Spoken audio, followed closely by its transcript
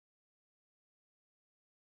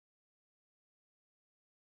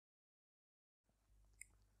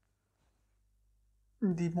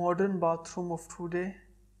The modern bathroom of today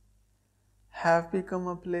have become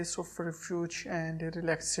a place of refuge and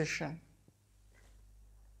relaxation.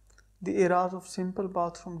 The eras of simple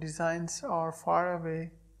bathroom designs are far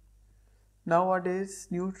away. Nowadays,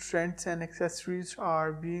 new trends and accessories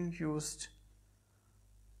are being used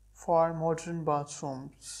for modern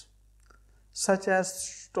bathrooms, such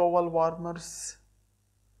as towel warmers,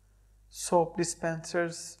 soap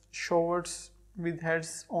dispensers, showers with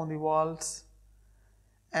heads on the walls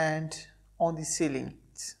and on the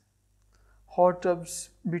ceilings, hot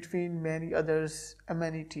tubs between many others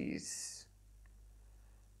amenities.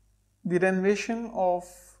 The renovation of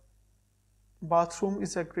bathroom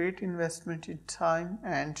is a great investment in time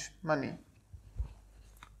and money.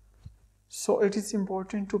 So it is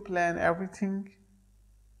important to plan everything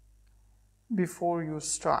before you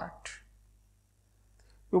start.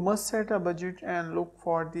 You must set a budget and look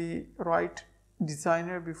for the right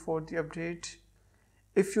designer before the update.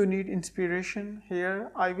 If you need inspiration,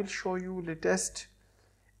 here I will show you latest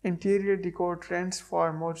interior decor trends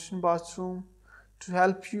for modern bathroom to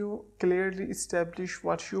help you clearly establish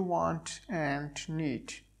what you want and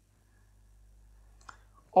need.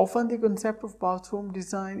 Often the concept of bathroom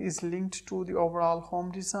design is linked to the overall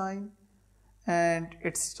home design, and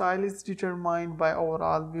its style is determined by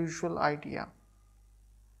overall visual idea.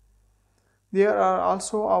 There are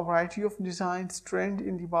also a variety of designs trend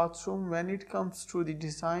in the bathroom when it comes to the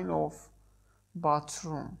design of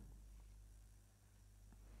bathroom.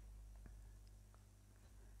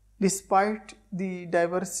 Despite the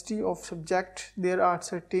diversity of subjects, there are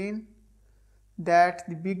certain that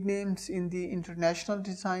the big names in the international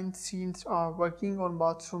design scenes are working on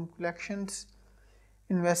bathroom collections,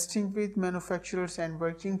 investing with manufacturers and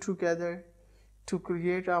working together to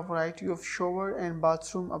create a variety of shower and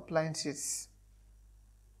bathroom appliances.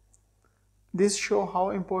 This shows how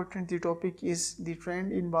important the topic is. The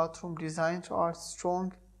trend in bathroom designs are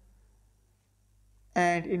strong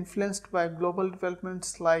and influenced by global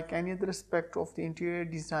developments like any other aspect of the interior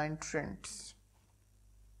design trends.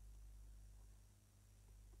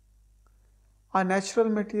 A natural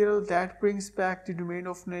material that brings back the domain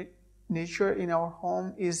of nature in our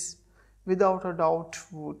home is without a doubt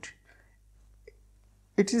wood.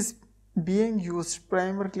 It is being used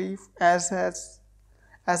primarily as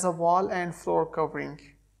a wall and floor covering,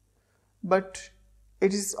 but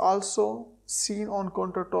it is also seen on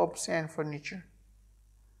countertops and furniture.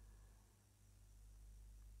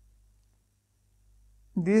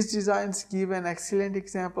 These designs give an excellent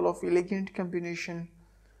example of elegant combination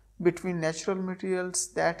between natural materials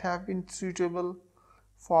that have been suitable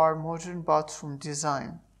for modern bathroom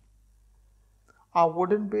design. A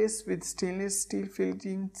wooden base with stainless steel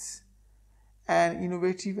fittings, an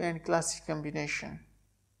innovative and classic combination.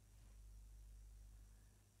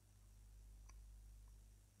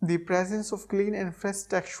 The presence of clean and fresh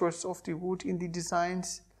textures of the wood in the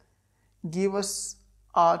designs give us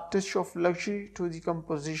a touch of luxury to the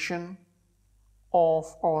composition of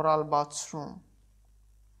overall bathroom.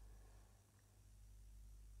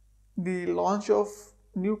 The launch of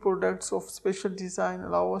new products of special design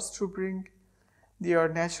allow us to bring their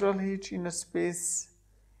natural heat in a space.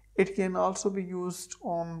 It can also be used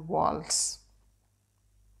on walls.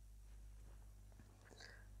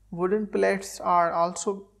 Wooden plates are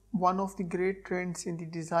also one of the great trends in the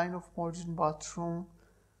design of modern bathroom.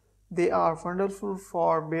 They are wonderful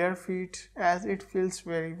for bare feet as it feels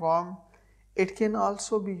very warm. It can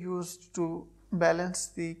also be used to balance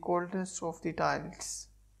the coldness of the tiles.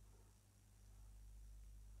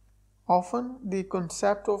 Often, the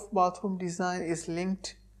concept of bathroom design is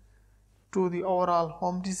linked to the overall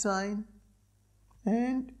home design,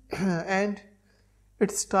 and, and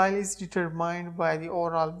its style is determined by the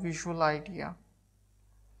overall visual idea.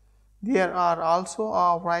 There are also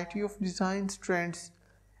a variety of design trends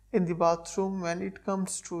in the bathroom when it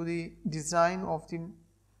comes to the design of the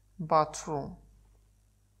bathroom.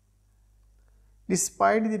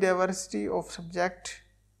 Despite the diversity of subjects,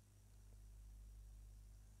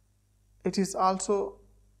 it is also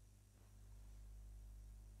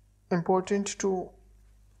important to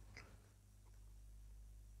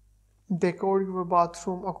decor your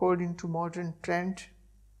bathroom according to modern trend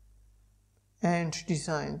and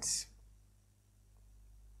designs.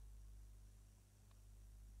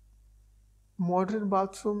 Modern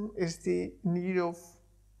bathroom is the need of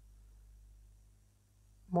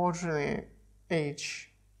modern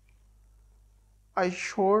age. I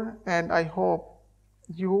sure and I hope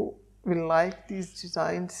you will like these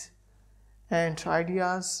designs and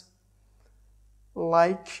ideas.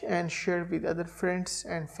 Like and share with other friends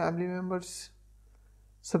and family members.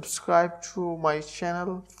 Subscribe to my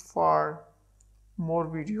channel for more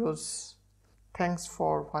videos. Thanks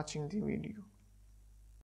for watching the video.